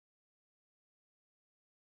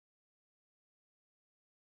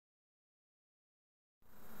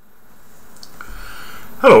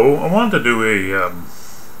Hello, I wanted to do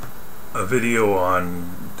a video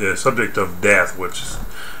on the subject of death, which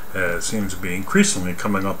seems to be increasingly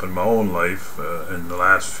coming up in my own life in the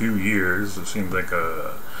last few years. It seems like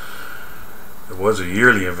it was a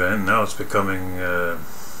yearly event. Now it's becoming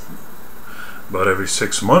about every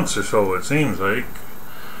 6 months or so, it seems like.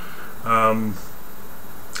 I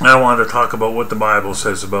wanted to talk about what the Bible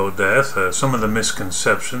says about death, some of the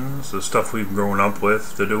misconceptions, the stuff we've grown up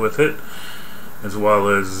with to do with it, as well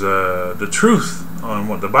as the truth on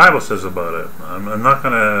what the Bible says about it. I'm not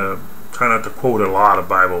going to try not to quote a lot of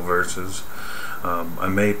Bible verses. I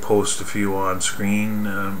may post a few on screen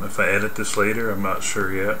if I edit this later. I'm not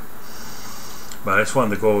sure yet. But I just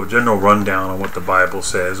wanted to go a general rundown on what the Bible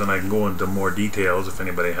says, and I can go into more details if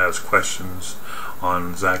anybody has questions on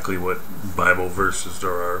exactly what Bible verses there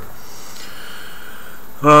are.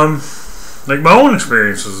 Like my own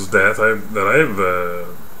experiences with death that I've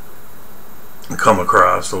come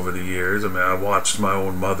across over the years. I mean, I watched my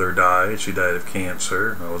own mother die. She died of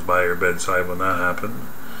cancer. I was by her bedside when that happened.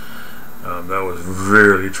 That was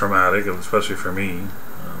really traumatic, especially for me.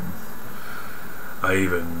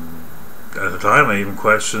 At the time, I even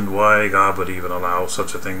questioned why God would even allow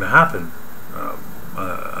such a thing to happen.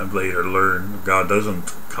 I've later learned God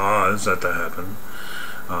doesn't cause that to happen.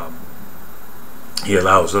 He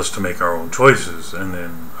allows us to make our own choices, and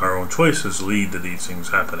then our own choices lead to these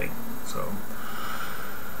things happening. So,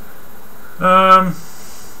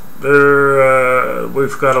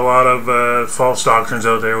 we've got a lot of false doctrines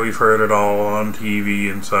out there. We've heard it all on TV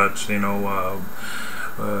and such. You know,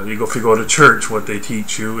 if you go to church, what they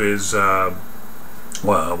teach you is,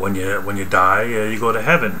 well, when you die, you go to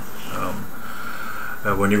heaven.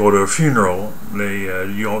 When you go to a funeral,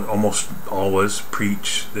 you almost always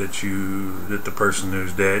preach that the person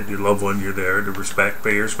who's dead, your loved one, you're there to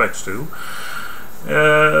pay your respects to,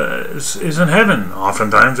 is in heaven.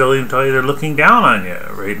 Oftentimes they'll even tell you they're looking down on you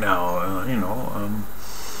right now.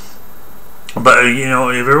 But you know,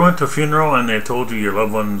 if you ever went to a funeral and they told you your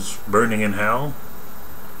loved one's burning in hell,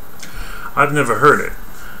 I've never heard it.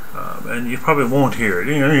 And you probably won't hear it.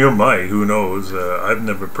 You might, who knows. I've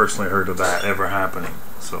never personally heard of that ever happening.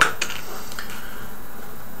 So,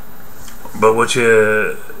 but what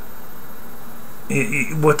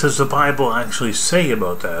does the Bible actually say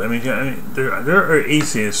about that? I mean, there are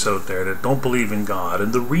atheists out there that don't believe in God,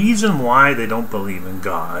 and the reason why they don't believe in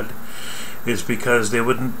God is because they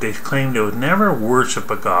claim they would never worship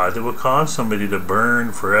a God that would cause somebody to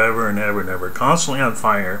burn forever and ever and ever, constantly on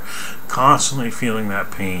fire, constantly feeling that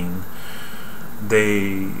pain.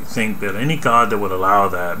 They think that any God that would allow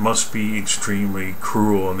that must be extremely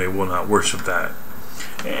cruel, and they will not worship that.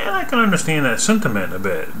 And I can understand that sentiment a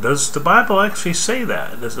bit. Does the Bible actually say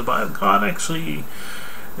that? Does God actually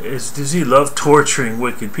does he love torturing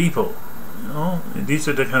wicked people? You know, these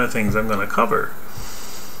are the kind of things I'm going to cover.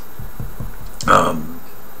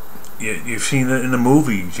 You've seen it in the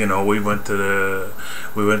movies. You know, we went to the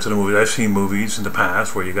movies. I've seen movies in the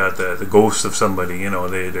past where you got the ghost of somebody. You know,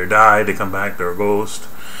 they died, they come back, they're a ghost,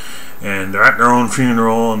 and they're at their own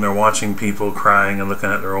funeral and they're watching people crying and looking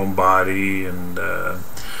at their own body, and a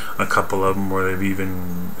couple of them where they've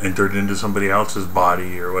even entered into somebody else's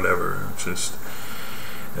body or whatever. It's just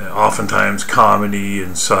oftentimes comedy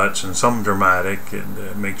and such, and some dramatic, and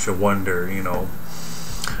it makes you wonder. You know.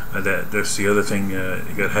 That's the other thing. You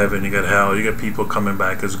got heaven, you got hell, you got people coming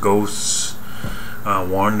back as ghosts,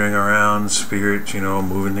 wandering around, spirits, you know,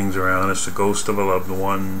 moving things around. It's the ghost of a loved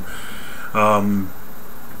one.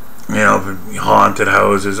 You know, haunted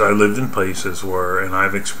houses. I lived in places where, and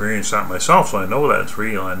I've experienced that myself, so I know that's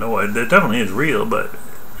real. I know it definitely is real, but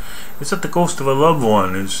it's that the ghost of a loved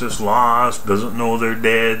one is just lost, doesn't know they're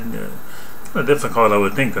dead. Kind of difficult, I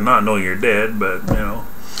would think, to not know you're dead, but, you know.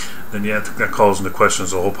 Then that calls into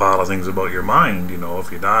questions a whole pile of things about your mind. You know, if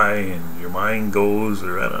you die and your mind goes,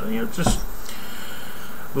 or just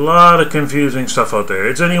a lot of confusing stuff out there.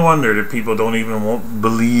 It's any wonder that people won't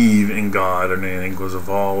believe in God or anything because of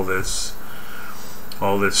all this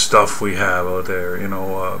stuff we have out there. You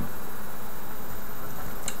know,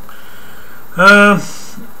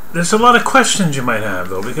 there's a lot of questions you might have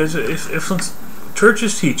though, because if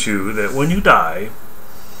churches teach you that when you die,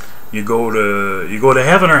 you go to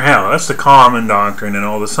heaven or hell. That's the common doctrine in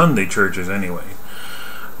all the Sunday churches anyway.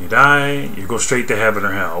 You die, you go straight to heaven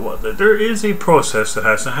or hell. Well, there is a process that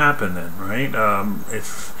has to happen then, right?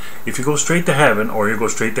 If you go straight to heaven or you go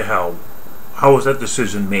straight to hell, how is that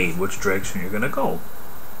decision made? Which direction you're going to go?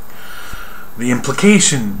 The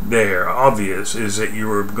implication there, obvious, is that you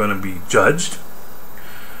are going to be judged.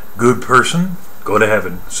 Good person, go to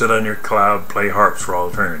heaven. Sit on your cloud, play harps for all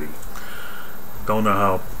eternity. Don't know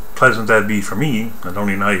how pleasant that'd be for me. I don't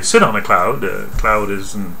even know how you sit on a cloud. A cloud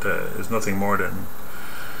is nothing more than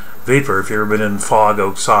vapor. If you've ever been in fog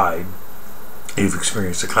outside, you've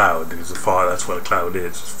experienced a cloud, because the fog, that's what a cloud is.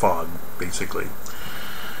 It's fog, basically.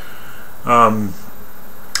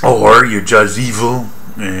 Or you judge evil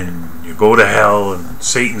and you go to hell, and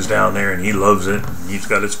Satan's down there and he loves it, and he's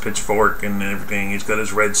got his pitchfork and everything, he's got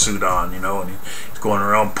his red suit on, and he's going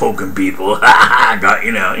around poking people. Got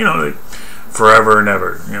like, forever and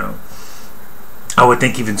ever. I would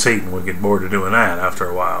think even Satan would get bored of doing that after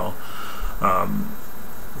a while.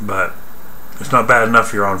 But it's not bad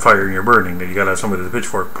enough you're on fire and you're burning, that you gotta have somebody with a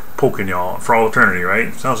pitchfork poking you all for all eternity,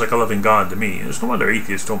 right? Sounds like a loving God to me. There's no wonder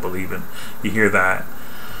atheists don't believe in. You hear that.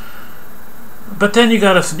 But then you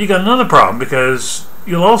got another problem, because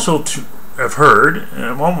you'll also have heard,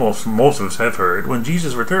 almost most of us have heard, when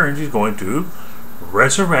Jesus returns, he's going to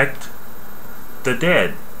resurrect the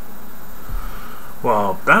dead.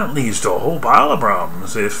 Well, that leads to a whole pile of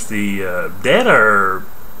problems. If the dead are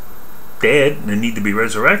dead and need to be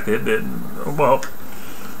resurrected, then, well,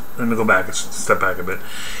 let me go back and step back a bit.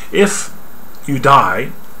 If you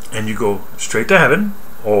die and you go straight to heaven,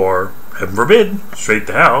 or heaven forbid, straight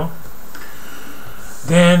to hell,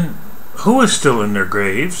 then who is still in their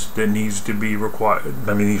graves that needs to be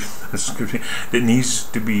that needs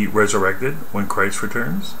to be resurrected when Christ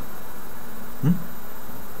returns?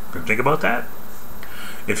 Think about that.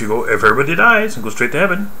 If everybody dies and goes straight to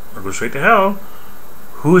heaven or goes straight to hell,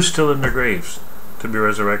 who is still in their graves to be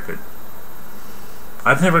resurrected?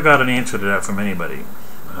 I've never got an answer to that from anybody.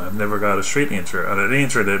 I've never got a straight answer, an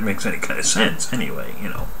answer that makes any kind of sense. Anyway,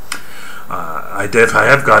 I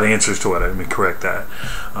have got answers to it. Let me correct that.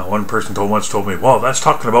 One person once told me, "Well, that's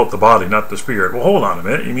talking about the body, not the spirit." Well, hold on a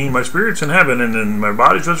minute. You mean my spirit's in heaven and then my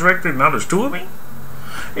body's resurrected? Now there's two of me?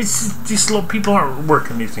 It's just, these little people aren't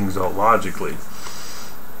working these things out logically.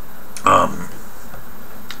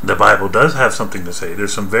 The Bible does have something to say.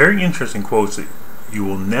 There's some very interesting quotes that you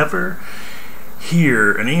will never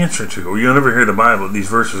hear an answer to, or you'll never hear these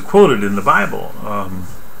verses quoted in the Bible.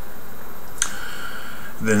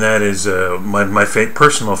 Then that is my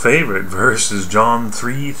personal favorite verse is John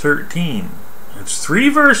 3:13. It's 3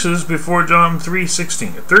 verses before John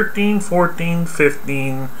 3:16. 13, 14,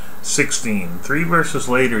 15, 16. 3 verses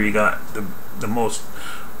later, you got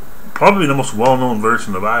probably the most well-known verse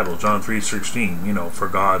in the Bible, John 3:16. For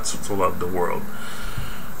God so loved the world.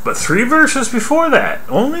 But 3 verses before that,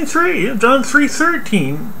 only 3, John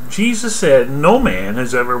 3:13, Jesus said, "No man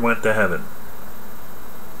has ever went to heaven."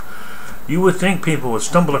 You would think people would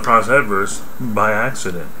stumble across that verse by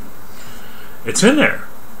accident. It's in there.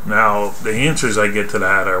 Now, the answers I get to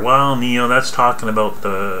that are, well, Neil, that's talking about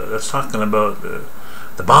the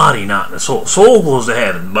body, not the soul. Soul goes to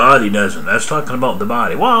heaven, body doesn't. That's talking about the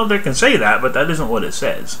body. Well, they can say that, but that isn't what it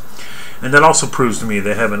says. And that also proves to me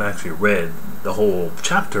they haven't actually read the whole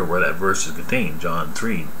chapter where that verse is contained, John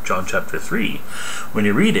chapter 3. When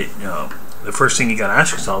you read it, the first thing you got to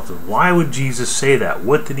ask yourself is, why would Jesus say that?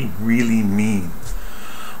 What did he really mean?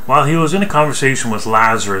 Well, he was in a conversation with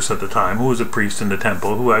Lazarus at the time, who was a priest in the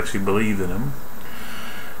temple, who actually believed in him.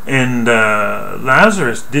 And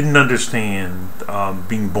Lazarus didn't understand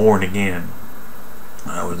being born again.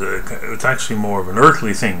 It's actually more of an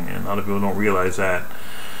earthly thing, and a lot of people don't realize that.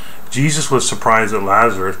 Jesus was surprised that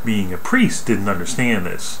Lazarus, being a priest, didn't understand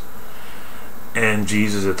this. And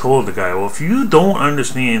Jesus had told the guy, well, if you don't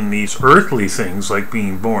understand these earthly things like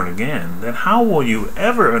being born again, then how will you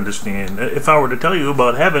ever understand? If I were to tell you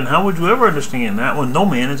about heaven, how would you ever understand that when no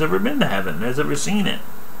man has ever been to heaven, has ever seen it?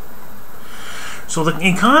 So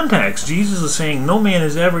in context, Jesus is saying no man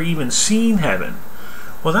has ever even seen heaven.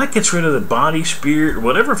 Well, that gets rid of the body, spirit,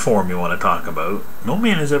 whatever form you want to talk about. No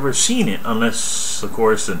man has ever seen it unless, of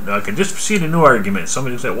course, and I can just see the new argument.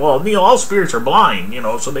 Somebody say, well, Neil, all spirits are blind,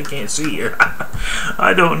 so they can't see.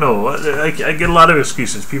 I don't know. I get a lot of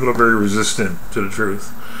excuses. People are very resistant to the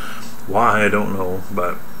truth. Why, I don't know.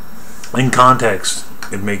 But in context,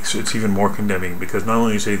 it's even more condemning, because not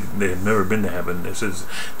only say they have never been to heaven, it says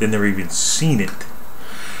they've never even seen it.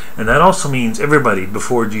 And that also means everybody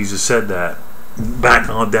before Jesus said that, back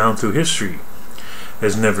on down through history,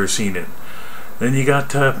 has never seen it. Then you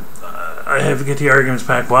got I have to get the arguments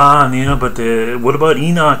back. Wow, but what about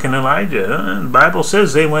Enoch and Elijah? The Bible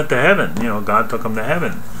says they went to heaven. God took them to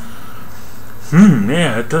heaven.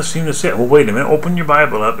 Yeah, it does seem to say it. Well, wait a minute. Open your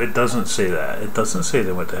Bible up. It doesn't say that. It doesn't say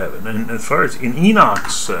they went to heaven. And as far as in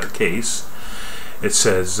Enoch's case, it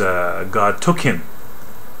says God took him.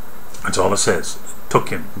 That's all it says. Took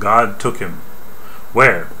him. God took him.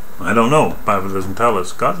 Where? I don't know. The Bible doesn't tell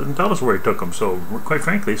us. God doesn't tell us where he took them. So, quite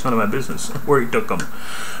frankly, it's none of my business where he took them.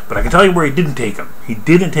 But I can tell you where he didn't take them. He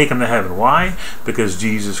didn't take them to heaven. Why? Because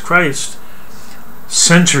Jesus Christ,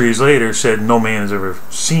 centuries later, said no man has ever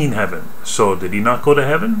seen heaven. So, did he not go to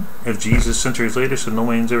heaven? If Jesus, centuries later, said no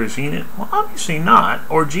man's ever seen it? Well, obviously not.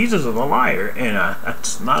 Or Jesus is a liar. And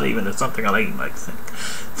that's not even something I like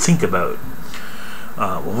think about.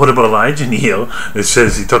 Well, what about Elijah, Neil? It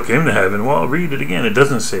says he took him to heaven. Well, read it again. It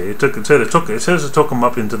doesn't say it took. It says it took him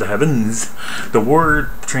up into the heavens. The word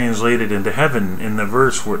translated into heaven in the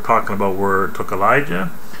verse we're talking about, where it took Elijah,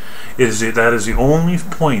 that is the only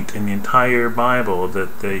point in the entire Bible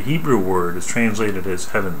that the Hebrew word is translated as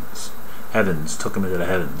heavens. Heavens took him into the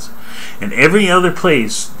heavens. In every other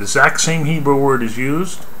place, the exact same Hebrew word is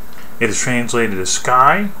used. It is translated as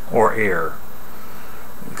sky or air,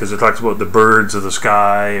 because it talks about the birds of the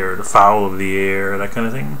sky or the fowl of the air, that kind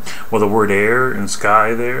of thing. Well, the word air and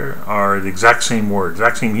sky there are the exact same word,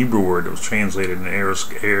 exact same Hebrew word that was translated in air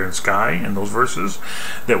and sky in those verses,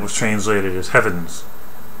 that was translated as heavens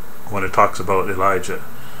when it talks about Elijah.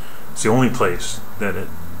 It's the only place that it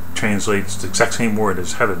translates the exact same word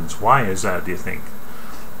as heavens. Why is that, do you think?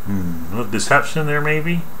 A little deception there,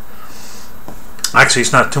 maybe? Actually,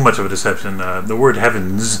 it's not too much of a deception. The word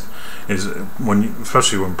heavens is,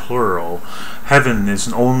 especially when plural, heaven is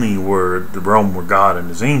an only word, the realm where God and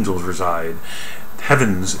his angels reside.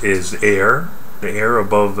 Heavens is air, the air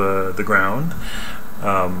above the ground,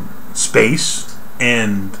 space,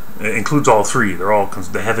 and it includes all three. They're all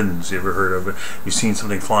the heavens. You ever heard of it? You've seen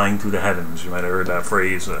something flying through the heavens. You might have heard that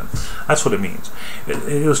phrase. That's what it means.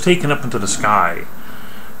 It was taken up into the sky.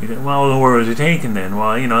 Well, where was it taken then?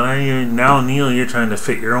 Well, now, Neil, you're trying to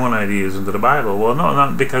fit your own ideas into the Bible. Well, no,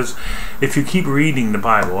 not because if you keep reading the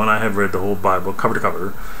Bible, and I have read the whole Bible cover to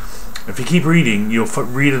cover, if you keep reading, you'll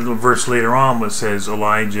read a verse later on that says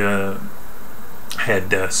Elijah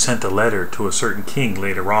had sent a letter to a certain king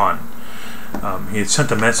later on. He had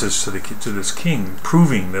sent a message to this king,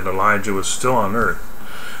 proving that Elijah was still on earth.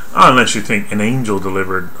 Unless you think an angel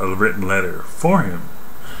delivered a written letter for him.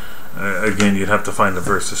 Again, you'd have to find a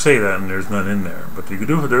verse to say that, and there's none in there. But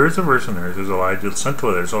there is a verse in there. It says Elijah sent a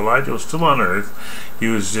letter. So Elijah was still on earth. He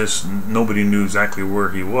was just, nobody knew exactly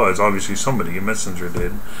where he was. Obviously somebody, a messenger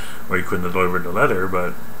did, or he couldn't have delivered the letter,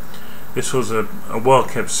 but this was a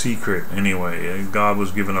well-kept secret anyway. God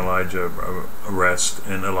was giving Elijah a rest,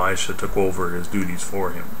 and Elisha took over his duties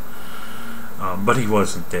for him. But he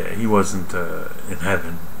wasn't there. He wasn't in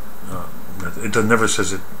heaven. It never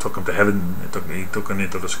says it took him to heaven. He took him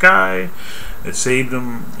into the sky. It saved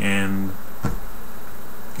him, and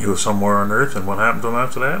he was somewhere on earth. And what happened to him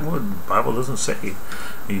after that? Well, the Bible doesn't say.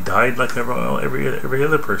 He died like every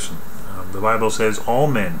other person. The Bible says all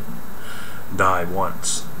men die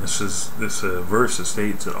once. This verse that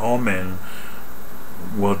states that all men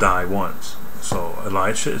will die once. So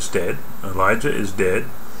Elisha is dead. Elijah is dead.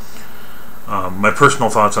 My personal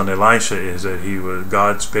thoughts on Elisha is that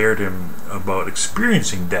God spared him about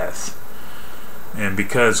experiencing death, and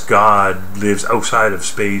because God lives outside of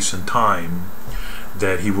space and time,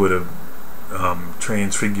 that he would have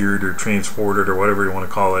transfigured or transported, or whatever you want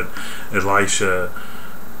to call it, Elisha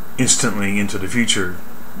instantly into the future.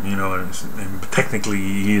 And technically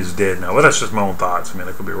he is dead now. Well, that's just my own thoughts. I mean,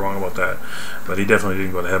 I could be wrong about that, but he definitely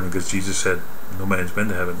didn't go to heaven, because Jesus said no man's been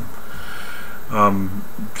to heaven.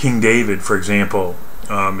 King David, for example,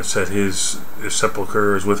 it said his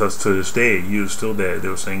sepulcher is with us to this day. He is still dead. They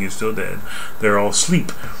were saying he's still dead. They're all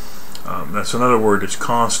asleep. That's another word that's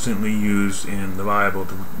constantly used in the Bible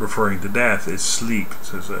referring to death, is sleep. It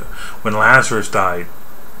says when Lazarus died,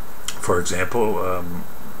 for example,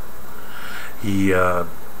 he was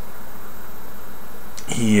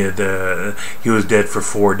dead for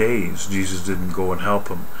 4 days. Jesus didn't go and help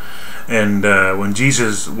him. And when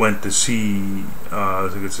Jesus went to see, I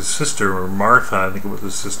think it's his sister, or Martha, I think it was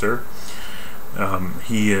his sister,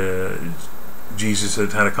 Jesus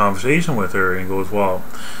had a conversation with her, and he goes, well,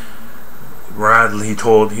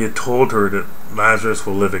 he had told her that Lazarus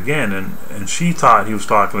will live again, and she thought he was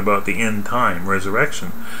talking about the end time,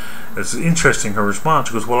 resurrection. It's interesting, her response.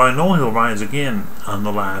 She goes, well, I know he'll rise again on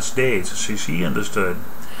the last day. So she understood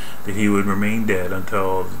that he would remain dead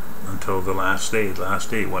until the last day,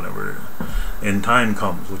 whenever end time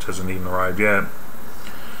comes, which hasn't even arrived yet.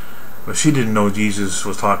 But she didn't know Jesus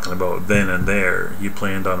was talking about then and there. He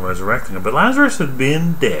planned on resurrecting him. But Lazarus had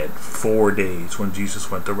been dead 4 days when Jesus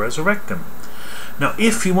went to resurrect him. Now,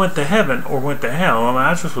 if he went to heaven or went to hell, well,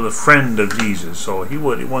 Lazarus was a friend of Jesus, so he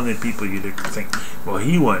would one of the people you'd think, well,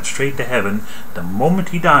 he went straight to heaven the moment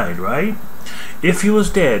he died, right? If he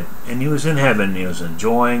was dead and he was in heaven, he was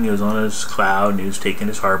enjoying, he was on his cloud, and he was taking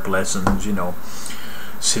his harp lessons, you know,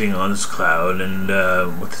 sitting on his cloud and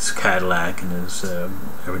with his Cadillac and his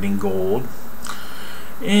everything gold.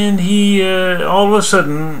 And he, all of a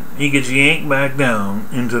sudden, he gets yanked back down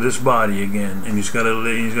into this body again, and he's got to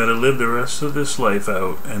live the rest of this life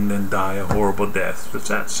out, and then die a horrible death. Does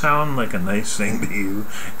that sound like a nice thing to you?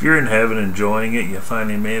 If you're in heaven enjoying it, you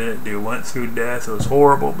finally made it. You went through death. It was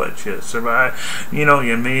horrible, but you survived. You know,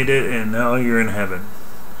 you made it, and now you're in heaven.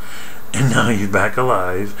 And now he's back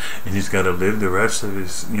alive, and he's got to live the rest of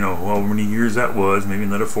his, you know, however many years that was, maybe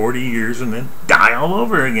another 40 years, and then die all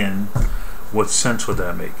over again. What sense would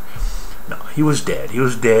that make? No, he was dead. He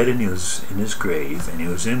was dead, and he was in his grave, and he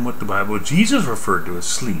was in what the Bible, Jesus referred to as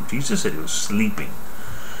sleep. Jesus said he was sleeping.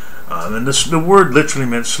 And the word literally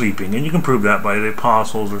meant sleeping, and you can prove that by the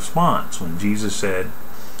apostles' response. When Jesus said,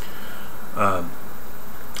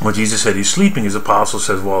 he's sleeping, his apostle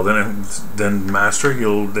says, well, then Master,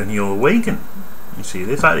 he'll awaken. You see,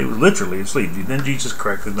 they thought he was literally asleep. Then Jesus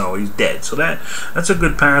corrected, no, he's dead. So that's a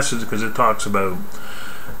good passage, because it talks about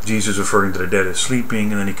Jesus referring to the dead as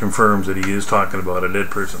sleeping, and then he confirms that he is talking about a dead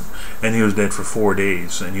person. And he was dead for 4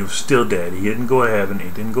 days, and he was still dead. He didn't go to heaven, he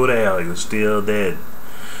didn't go to hell, he was still dead.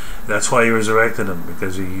 That's why he resurrected him,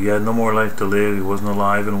 because he had no more life to live. He wasn't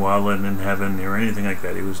alive and well and in heaven or anything like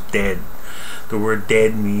that. He was dead. The word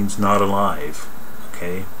dead means not alive.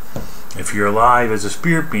 Okay? If you're alive as a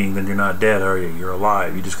spirit being, then you're not dead, are you? You're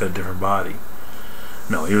alive. You just got a different body.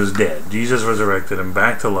 No, he was dead. Jesus resurrected him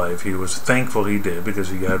back to life. He was thankful he did, because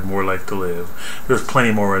he had more life to live. There's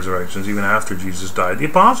plenty more resurrections even after Jesus died. The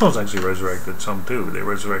apostles actually resurrected some too. They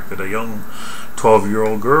resurrected a young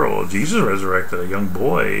 12-year-old girl. Jesus resurrected a young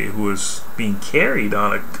boy who was being carried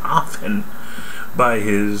on a coffin by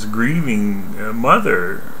his grieving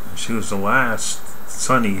mother. She was the last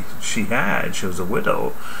son she had. She was a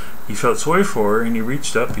widow. He felt sorry for her, and he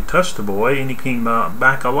reached up, he touched the boy, and he came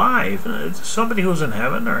back alive. Somebody who was in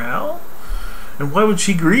heaven or hell? And why would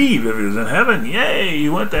she grieve if he was in heaven? Yay,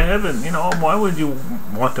 you went to heaven. You know, why would you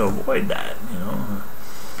want to avoid that? You know,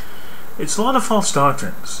 it's a lot of false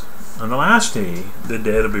doctrines. On the last day, the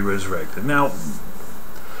dead will be resurrected. Now,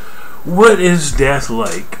 what is death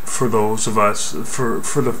like for those of us,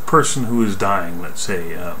 for the person who is dying, let's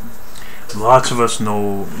say? Lots of us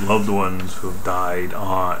know loved ones who have died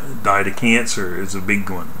of cancer is a big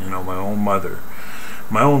one. You know, my own mother,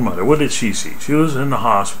 what did she see? She was in the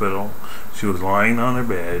hospital, she was lying on her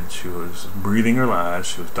bed, she was breathing her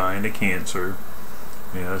last, she was dying of cancer.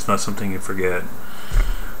 Yeah, it's not something you forget.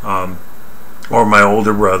 Or my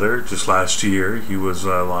older brother, just last year, he was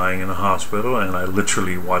lying in the hospital, and I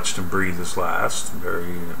literally watched him breathe his last.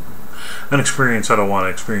 An experience I don't want to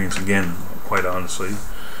experience again, quite honestly.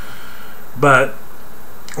 But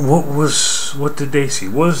what did they see?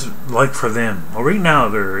 What was it like for them? Well, right now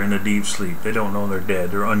they're in a deep sleep. They don't know they're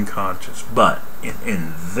dead. They're unconscious. But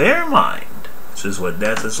in their mind, this is what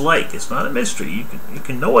death is like. It's not a mystery. You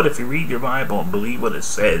can know it if you read your Bible and believe what it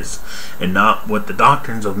says, and not what the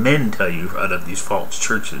doctrines of men tell you out of these false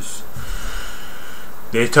churches.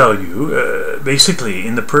 They tell you, basically,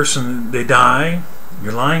 in the person, they die,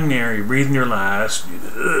 you're lying there, you're breathing your last,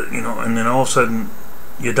 you know, and then all of a sudden,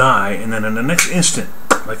 you die, and then in the next instant,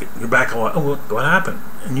 like you're back alive. Oh, what happened?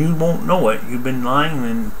 And you won't know it. You've been lying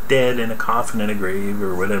and dead in a coffin in a grave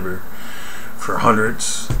or whatever for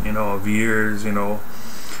hundreds, you know, of years, you know.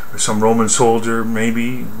 Or some Roman soldier,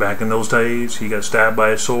 maybe back in those days, he got stabbed by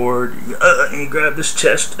a sword. And he grabbed his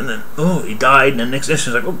chest, and then he died. And the next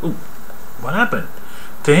instant, it's like, what happened?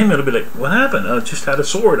 To him, it'll be like, what happened? I just had a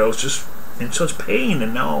sword. I was just in such pain,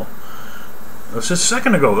 and now. It was just a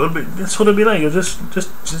second ago. That's what it'll be like. It'll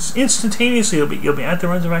just instantaneously, you'll be at the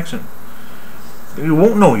resurrection. You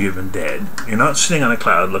won't know you've been dead. You're not sitting on a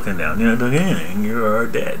cloud looking down. You're not doing anything. You are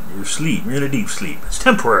dead. You're asleep. You're in a deep sleep. It's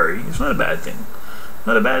temporary. It's not a bad thing.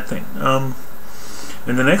 Not a bad thing.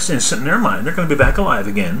 In the next instant, in their mind, they're going to be back alive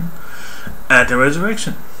again at the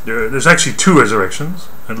resurrection. There's actually 2 resurrections,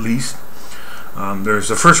 at least. There's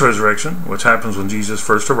the first resurrection, which happens when Jesus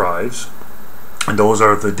first arrives. And those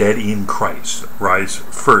are the dead in Christ. Rise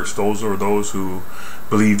first. Those are those who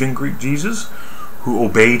believed in Jesus, who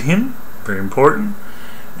obeyed him, very important,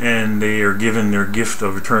 and they are given their gift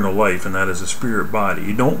of eternal life, and that is a spirit body.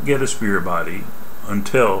 You don't get a spirit body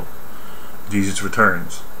until Jesus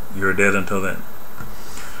returns. You're dead until then.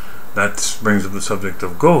 That brings up the subject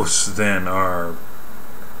of ghosts, then, are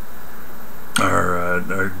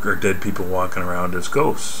are dead people walking around as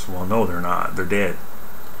ghosts. Well, no, they're not. They're dead.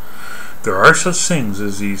 There are such things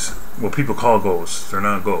as these, what people call ghosts. They're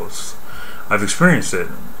not ghosts. I've experienced it.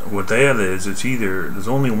 What that is, it's either, there's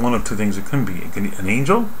only one of two things it can be. It can be an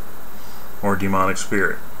angel or a demonic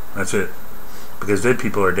spirit. That's it. Because dead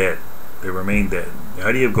people are dead. They remain dead. The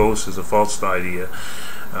idea of ghosts is a false idea.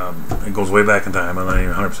 It goes way back in time. I'm not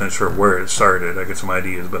even 100% sure where it started. I get some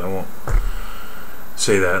ideas, but I won't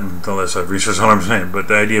say that unless I've researched 100%. But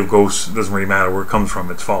the idea of ghosts doesn't really matter where it comes from.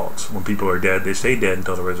 It's false. When people are dead, they stay dead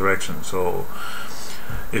until the resurrection. So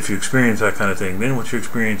if you experience that kind of thing, then what you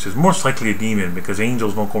experience is most likely a demon, because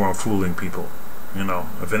angels don't go around fooling people. You know,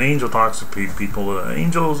 if an angel talks to people,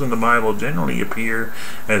 angels in the Bible generally appear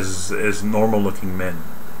as normal-looking men.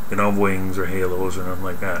 They don't have wings or halos or nothing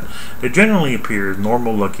like that. They generally appear as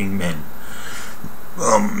normal-looking men.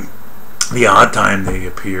 The odd time they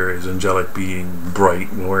appear as angelic being,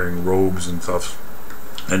 bright, wearing robes and stuff,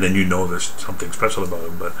 and then you know there's something special about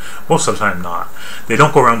them. But most of the time, not. They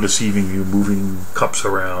don't go around deceiving you, moving cups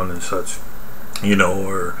around and such, you know,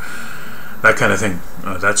 or that kind of thing.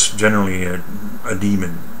 That's generally a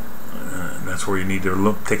demon. That's where you need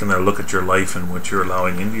to take another look at your life and what you're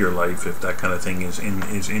allowing into your life. If that kind of thing is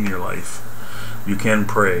in your life, you can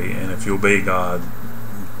pray, and if you obey God,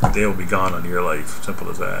 they'll be gone out of your life. Simple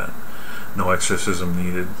as that. No exorcism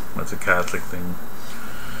needed. That's a Catholic thing.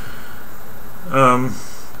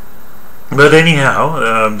 But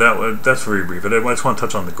anyhow, that's very brief. I just want to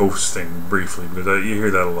touch on the ghost thing briefly, because you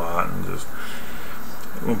hear that a lot. And just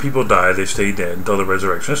when people die, they stay dead until the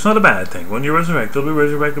resurrection. It's not a bad thing. When you resurrect, they'll be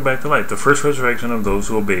resurrected back to life. The first resurrection of those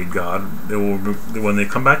who obeyed God, when they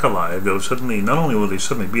come back alive, they'll suddenly, not only will they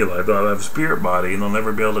suddenly be alive, they'll have a spirit body and they'll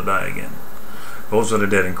never be able to die again. Those are the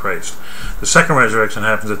dead in Christ. The second resurrection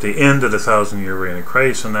happens at the end of the 1,000-year reign of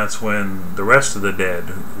Christ, and that's when the rest of the dead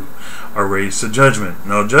who are raised to judgment.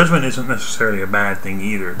 Now, judgment isn't necessarily a bad thing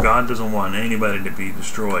either. God doesn't want anybody to be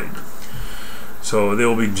destroyed. So they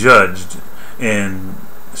will be judged, and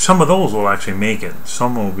some of those will actually make it.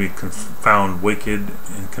 Some will be found wicked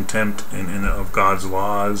and contempt of God's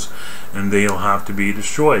laws, and they'll have to be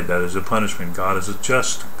destroyed. That is a punishment. God is a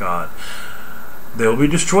just God. They'll be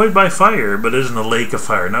destroyed by fire, but it isn't a lake of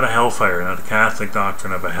fire, not a hellfire, not the Catholic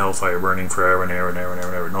doctrine of a hellfire burning forever and ever and ever and ever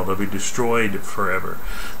and ever. No, they'll be destroyed forever.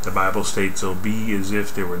 The Bible states they'll be as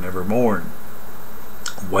if they were never born.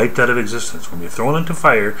 Wiped out of existence. When you're thrown into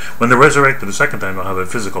fire, when they're resurrected the second time, they'll have a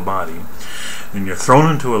physical body. And you're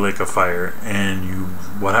thrown into a lake of fire, and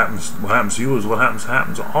what happens to you is what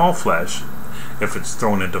happens to all flesh. If it's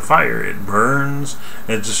thrown into fire, it burns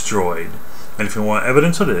and it's destroyed. And if you want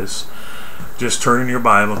evidence of this, just turn in your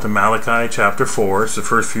Bible to Malachi chapter 4. It's the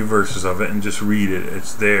first few verses of it, and just read it.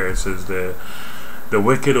 It's there. It says the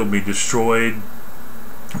wicked will be destroyed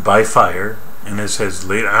by fire, and it says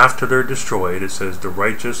later, after they're destroyed, it says the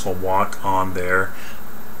righteous will walk on their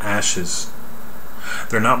ashes.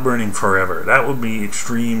 They're not burning forever. That would be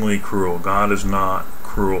extremely cruel. God is not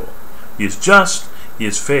cruel. He is just. He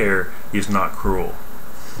is fair. He is not cruel.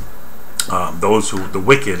 The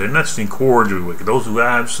wicked, and that's the incorrigible wicked, those who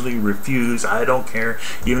absolutely refuse, I don't care,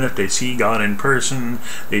 even if they see God in person,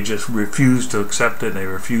 they just refuse to accept it, and they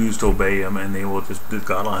refuse to obey Him, and they will just,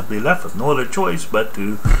 God will be left with no other choice but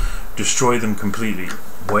to destroy them completely,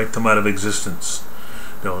 wipe them out of existence.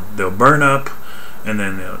 They'll burn up, and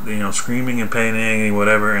then they'll, screaming and painting and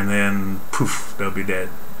whatever, and then poof, they'll be dead,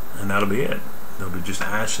 and that'll be it. They'll be just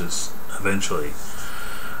ashes eventually.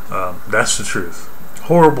 That's the truth.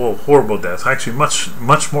 Horrible, horrible death. Actually,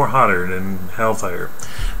 much more hotter than hellfire.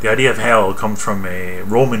 The idea of hell comes from a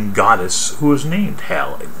Roman goddess who was named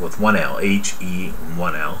Hel, with one L, H-E,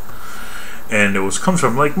 one L. And it comes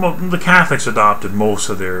from, like, the Catholics adopted most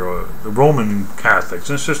of their, the Roman Catholics.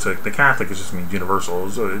 And it's just, the Catholic just means universal. It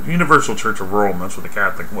was a universal Church of Rome. That's what the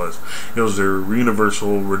Catholic was. It was their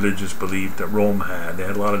universal religious belief that Rome had. They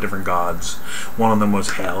had a lot of different gods. One of them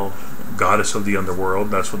was Hel, goddess of the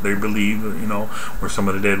underworld. That's what they believed, where some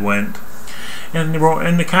of the dead went. And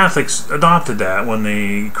the Catholics adopted that when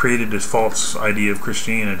they created this false idea of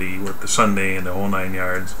Christianity with the Sunday and the whole 9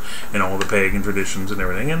 yards and all the pagan traditions and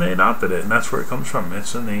everything, and they adopted it, and that's where it comes from.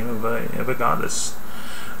 It's the name of a goddess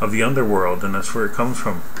of the underworld, and that's where it comes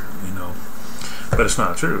from, But it's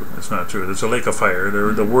not true. It's not true. There's a lake of fire.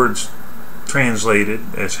 The words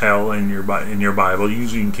translated as hell in your Bible,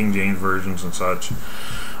 usually in King James versions and such.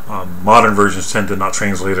 Modern versions tend to not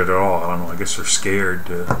translate it at all. I don't know. I guess they're scared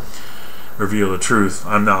to reveal the truth.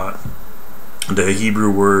 I'm not. The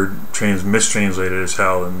Hebrew word mistranslated as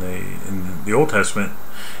hell in the Old Testament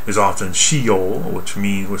is often Sheol, which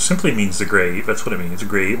simply means the grave. That's what it means, the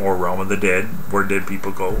grave, or realm of the dead, where dead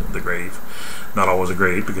people go, the grave. Not always a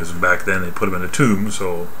grave, because back then they put them in a tomb,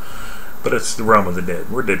 so, but it's the realm of the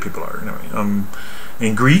dead, where dead people are. Anyway,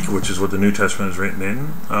 in Greek, which is what the New Testament is written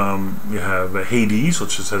in, you have Hades,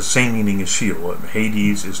 which has the same meaning as Sheol.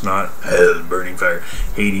 Hades is not hell, burning fire.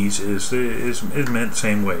 Hades is meant the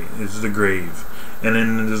same way. It's the grave. And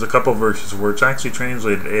then there's a couple verses where it's actually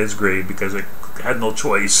translated as grave because it had no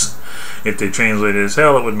choice. If they translated it as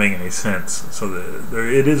hell, it wouldn't make any sense. So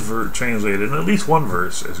it is translated in at least one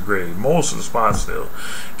verse as grave. Most of the spots still.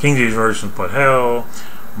 King James versions put hell.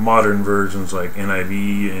 Modern versions like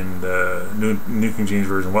NIV and New King James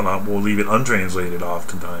Version and whatnot will leave it untranslated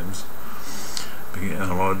oftentimes. I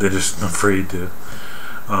don't know, they're just afraid to.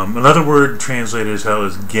 Another word translated as hell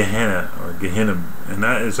is Gehenna or Gehinnom, and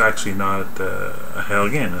that is actually not a hell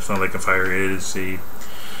again. It's not like a fire. It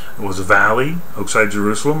was a valley outside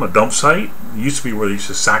Jerusalem, a dump site. It used to be where they used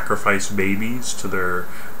to sacrifice babies to their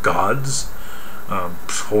gods.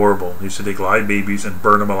 Horrible. They used to take live babies and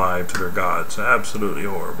burn them alive to their gods. Absolutely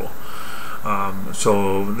horrible.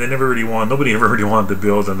 So nobody ever really wanted to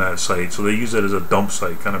build on that site, so they used it as a dump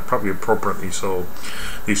site, kind of probably appropriately. So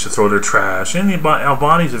they used to throw their trash, and our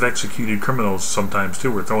bodies of executed criminals sometimes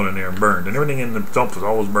too were thrown in there and burned, and everything in the dump was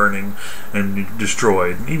always burning and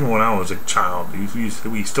destroyed. Even when I was a child,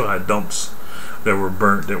 we still had dumps that were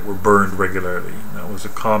burned regularly. That was a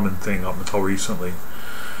common thing up until recently.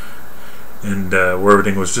 And where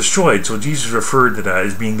everything was destroyed. So Jesus referred to that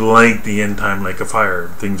as being like the end time, like a fire.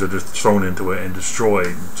 Things are just thrown into it and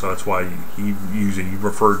destroyed. So that's why he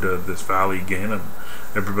referred to this valley again.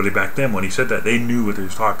 Everybody back then, when he said that, they knew what he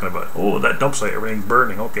was talking about. Oh, that dump site, everything's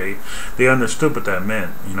burning. Okay, they understood what that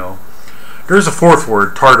meant. There's a fourth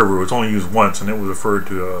word, Tartaru. It's only used once, and it was referred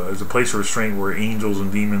to as a place of restraint where angels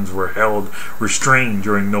and demons were held restrained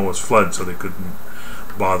during Noah's flood, so they couldn't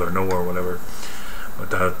bother Noah or whatever.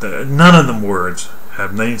 But none of them words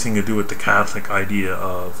have anything to do with the Catholic idea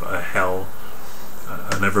of a hell,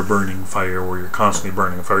 an ever-burning fire where you're constantly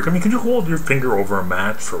burning a fire. I mean, can you hold your finger over a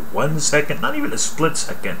match for 1 second? Not even a split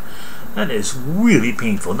second. That is really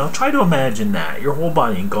painful. Now try to imagine that. Your whole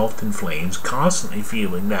body engulfed in flames, constantly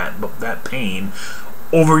feeling that pain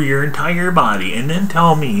over your entire body. And then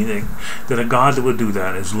tell me that a God that would do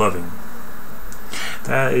that is loving.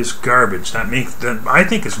 That is garbage. I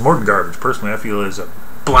think it's more than garbage. Personally, I feel it's a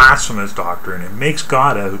blasphemous doctrine. It makes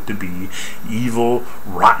God out to be evil,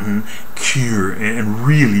 rotten, and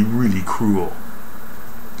really, really cruel.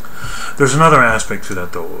 There's another aspect to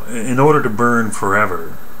that, though. In order to burn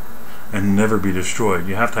forever and never be destroyed,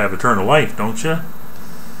 you have to have eternal life, don't you?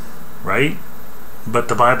 Right? But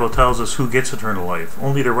the Bible tells us who gets eternal life.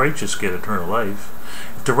 Only the righteous get eternal life.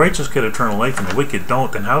 If the righteous get eternal life and the wicked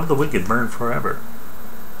don't, then how do the wicked burn forever?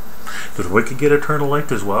 Do the wicked get eternal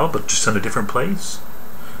life as well, but just in a different place?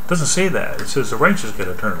 It doesn't say that. It says the righteous get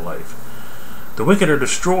eternal life. The wicked are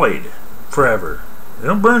destroyed forever. They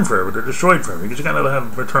don't burn forever, they're destroyed forever. Because you gotta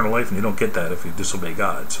have eternal life, and you don't get that if you disobey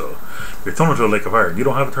God. So if you're thrown into a lake of fire and you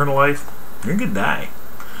don't have eternal life, you're gonna die.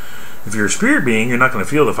 If you're a spirit being, you're not gonna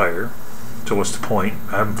feel the fire. So what's the point of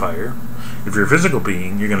having fire? If you're a physical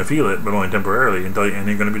being, you're gonna feel it, but only temporarily, and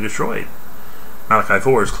you're gonna be destroyed. Malachi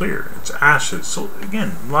 4 is clear. It's ashes. So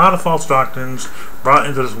again, a lot of false doctrines brought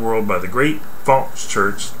into this world by the great false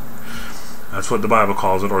church. That's what the Bible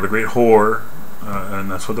calls it, or the great whore,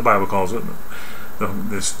 and that's what the Bible calls it.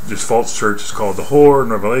 This false church is called the whore in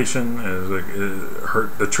Revelation.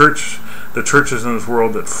 The churches in this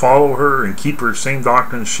world that follow her and keep her same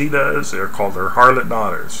doctrines she does, they're called her harlot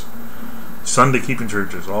daughters. Sunday-keeping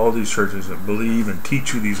churches, all these churches that believe and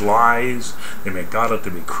teach you these lies. They make God out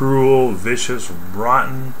to be cruel, vicious,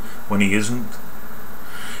 rotten, when He isn't.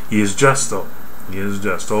 He is just, though. He is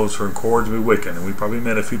just. Those who are in accord to be wicked, and we probably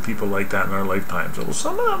met a few people like that in our lifetimes. So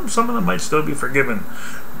some of them might still be forgiven.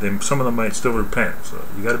 Some of them might still repent. So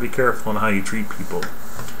you got to be careful on how you treat people,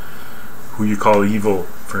 who you call evil,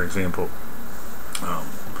 for example.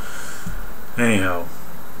 Anyhow.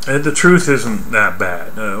 The truth isn't that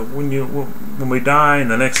bad. When we die, in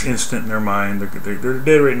the next instant in their mind, they're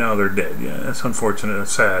dead right now. They're dead. Yeah, that's unfortunate.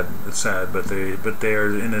 It's sad. It's sad. But they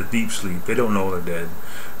are in a deep sleep. They don't know they're dead.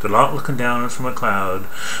 They're not looking down on us from a cloud.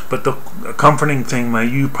 But the comforting thing,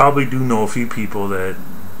 you probably do know a few people that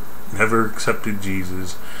never accepted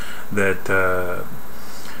Jesus, that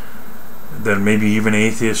maybe even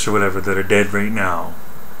atheists or whatever, that are dead right now.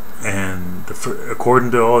 And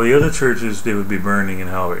according to all the other churches, they would be burning in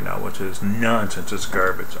hell right now, which is nonsense. It's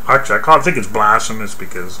garbage. Actually, I think it's blasphemous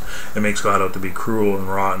because it makes God out to be cruel and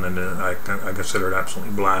rotten, and I consider it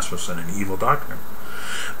absolutely blasphemous and an evil doctrine.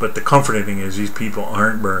 But the comforting thing is these people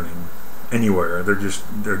aren't burning anywhere.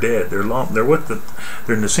 They're dead. They're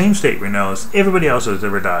in the same state right now as everybody else that's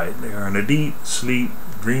ever died. They are in a deep sleep,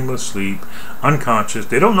 dreamless sleep, unconscious.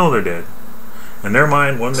 They don't know they're dead. In their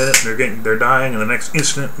mind, 1 minute they're dying, and the next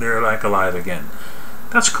instant they're like alive again.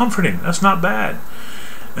 That's comforting. That's not bad.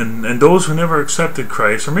 And those who never accepted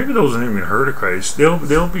Christ, or maybe those who never even heard of Christ,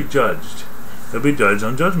 they'll be judged. They'll be judged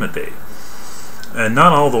on Judgment Day. And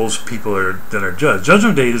not all those people that are judged.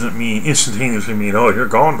 Judgment Day doesn't mean instantaneously mean, oh, you're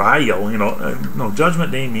going to hell. No,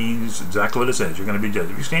 Judgment Day means exactly what it says. You're going to be judged.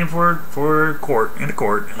 If you stand in a court,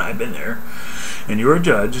 and I've been there, and you are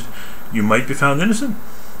judged, you might be found innocent.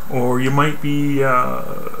 Or you might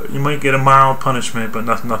get a mild punishment, but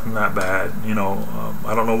nothing that bad.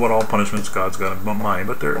 I don't know what all punishments God's got in mind,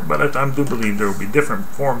 but I do believe there will be different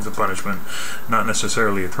forms of punishment, not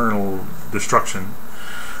necessarily eternal destruction.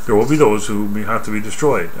 There will be those who have to be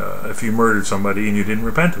destroyed. If you murdered somebody and you didn't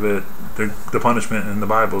repent of it, the punishment in the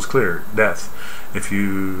Bible is clear: death. If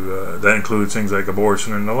you that includes things like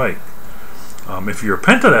abortion and the like. If you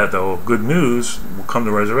repent of that, though, good news will come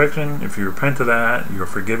to resurrection. If you repent of that, you're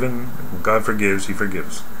forgiven. God forgives, He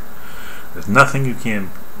forgives. There's nothing you can't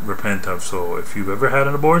repent of. So if you've ever had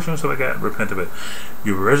an abortion or something like that, repent of it.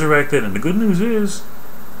 You're resurrected, and the good news is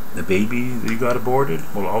the baby that you got aborted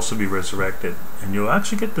will also be resurrected, and you'll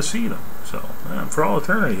actually get to see them. So for all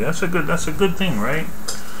eternity, that's a good thing, right?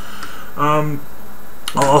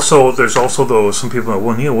 Also, there's also those, some people are,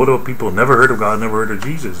 well, Neil, what about people who never heard of God, never heard of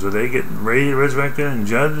Jesus? Do they get resurrected and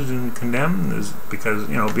judged and condemned because,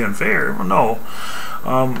 be unfair? Well, no.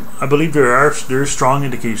 I believe there's strong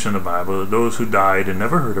indication in the Bible that those who died and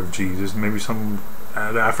never heard of Jesus, maybe some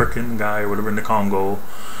African guy or whatever in the Congo,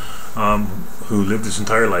 who lived his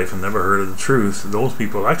entire life and never heard of the truth, those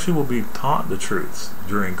people actually will be taught the truth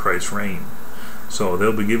during Christ's reign. So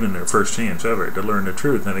they'll be given their first chance ever to learn the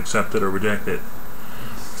truth and accept it or reject it,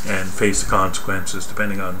 and face the consequences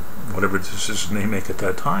depending on whatever decision they make at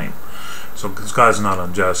that time. So, because God's not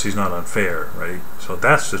unjust, He's not unfair, right? So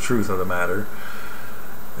that's the truth of the matter.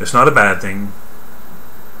 It's not a bad thing.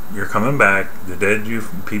 You're coming back. The dead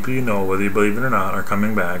people whether you believe it or not, are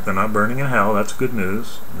coming back. They're not burning in hell. That's good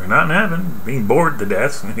news. They're not in heaven, being bored to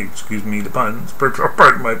death. Excuse me the pun.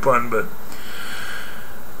 Pardon my pun, but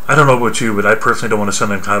I don't know about you, but I personally don't want to send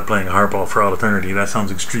them playing hardball for all eternity. That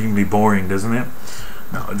sounds extremely boring, doesn't it?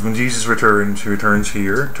 Now, when Jesus returns, He returns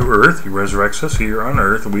here to earth. He resurrects us here on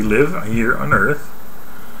earth. We live here on earth.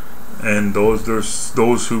 And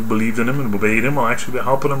those who believed in Him and obeyed Him will actually be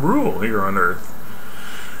helping Him rule here on earth.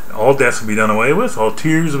 All death will be done away with. All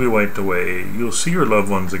tears will be wiped away. You'll see your loved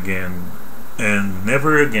ones again. And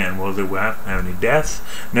never again will we have any death.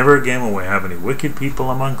 Never again will we have any wicked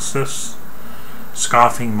people amongst us.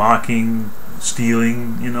 Scoffing, mocking,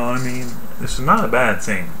 stealing, you know what I mean? This is not a bad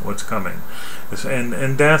thing, what's coming.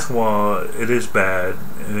 And death, while it is bad,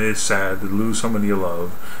 it is sad to lose somebody you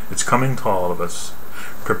love, it's coming to all of us.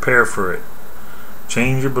 Prepare for it.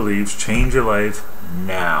 Change your beliefs, change your life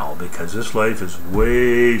now, because this life is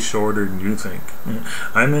way shorter than you think.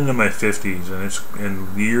 I'm into my 50s,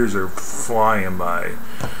 and the years are flying by.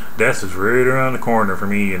 Death is right around the corner for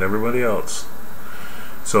me and everybody else.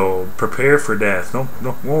 So prepare for death.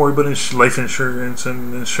 Don't worry about life insurance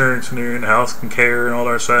and health and care and all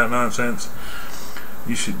that nonsense.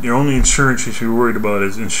 Your only insurance you should be worried about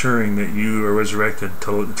is ensuring that you are resurrected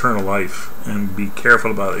to eternal life, and be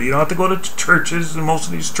careful about it. You don't have to go to churches, and most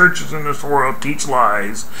of these churches in this world teach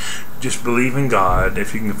lies. Just believe in God.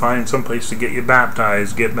 If you can find some place to get you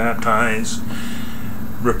baptized, get baptized.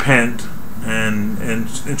 Repent. And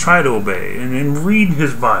try to obey and read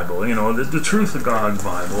His Bible, the truth of God's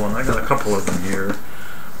Bible, and I got a couple of them here.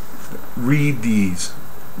 Read these,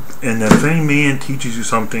 and if any man teaches you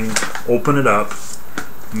something, open it up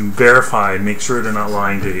and verify and make sure they're not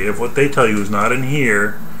lying to you. If what they tell you is not in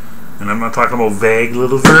here, and I'm not talking about vague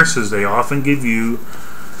little verses, they often give you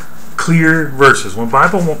clear verses. When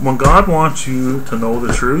God wants you to know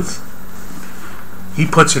the truth, He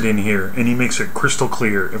puts it in here, and He makes it crystal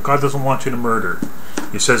clear. If God doesn't want you to murder,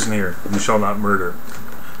 it says in here, you shall not murder.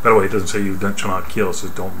 By the way, it doesn't say you shall not kill, it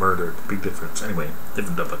says don't murder. Big difference. Anyway,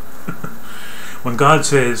 different of it. When God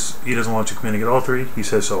says He doesn't want you committing adultery, He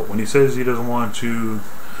says so. When He says He doesn't want you,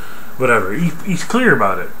 whatever, He's clear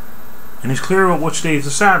about it. And He's clear about which day is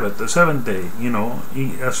the Sabbath, the seventh day.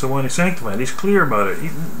 That's the one He sanctified. He's clear about it.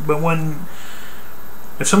 But when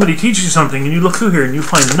If somebody teaches you something and you look through here and you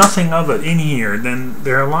find nothing of it in here, then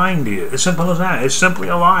they're lying to you. It's simple as that. It's simply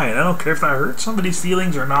a lie. And I don't care if that hurts somebody's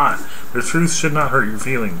feelings or not. The truth should not hurt your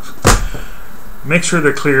feelings. Make sure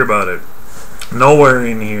they're clear about it. Nowhere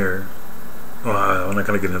in here. Well, I'm not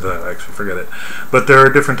going to get into that, actually. Forget it. But there are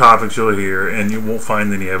different topics you'll hear, and you won't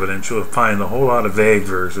find any evidence. You'll find a whole lot of vague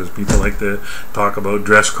verses. People like to talk about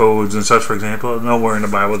dress codes and such, for example. Nowhere in the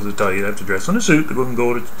Bible does it tell you to have to dress in a suit to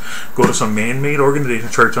go to some man-made organization,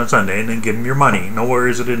 church on Sunday, and then give them your money. Nowhere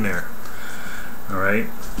is it in there. All right?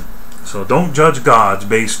 So don't judge God,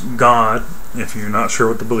 if you're not sure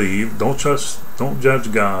what to believe. Don't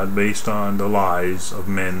judge God based on the lies of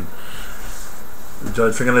men. If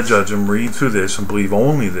you're going to judge them, read through this and believe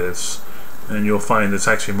only this, and you'll find it's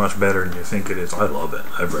actually much better than you think it is. I love it.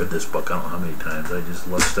 I've read this book I don't know how many times. I just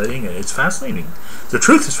love studying it. It's fascinating. The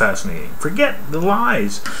truth is fascinating. Forget the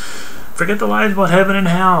lies. Forget the lies about heaven and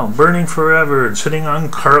hell, burning forever, and sitting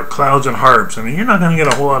on clouds and harps. I mean, you're not going to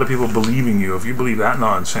get a whole lot of people believing you if you believe that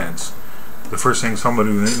nonsense. The first thing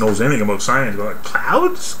somebody who knows anything about science goes, like,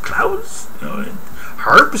 clouds,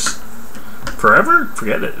 harps. Forever?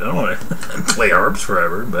 Forget it. I don't want to play harps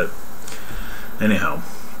forever, but anyhow.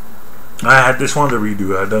 I just wanted to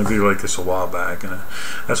redo it. I've done a video like this a while back, and I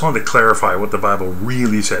just wanted to clarify what the Bible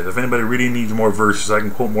really says. If anybody really needs more verses, I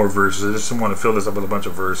can quote more verses. I just didn't want to fill this up with a bunch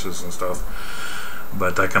of verses and stuff.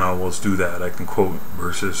 But I can always do that. I can quote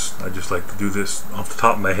verses. I just like to do this off the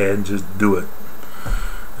top of my head and just do it.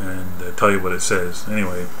 And tell you what it says.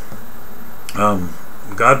 Anyway.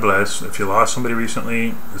 God bless. If you lost somebody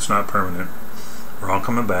recently, it's not permanent. We're all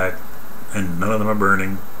coming back, and none of them are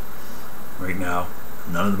burning right now.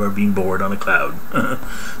 None of them are being bored on a cloud.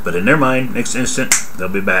 But in their mind, next instant, they'll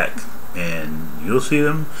be back. And you'll see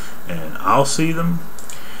them, and I'll see them.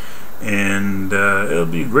 And it'll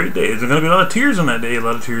be a great day. There's going to be a lot of tears on that day, a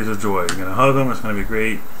lot of tears of joy. You're going to hug them. It's going to be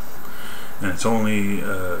great. And it's only,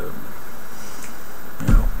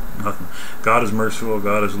 nothing. God is merciful.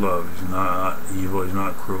 God is love. He's not evil. He's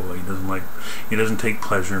not cruel. He doesn't take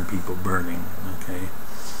pleasure in people burning. Okay.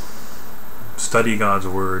 Study God's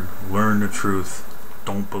word. Learn the truth.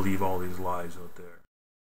 Don't believe all these lies.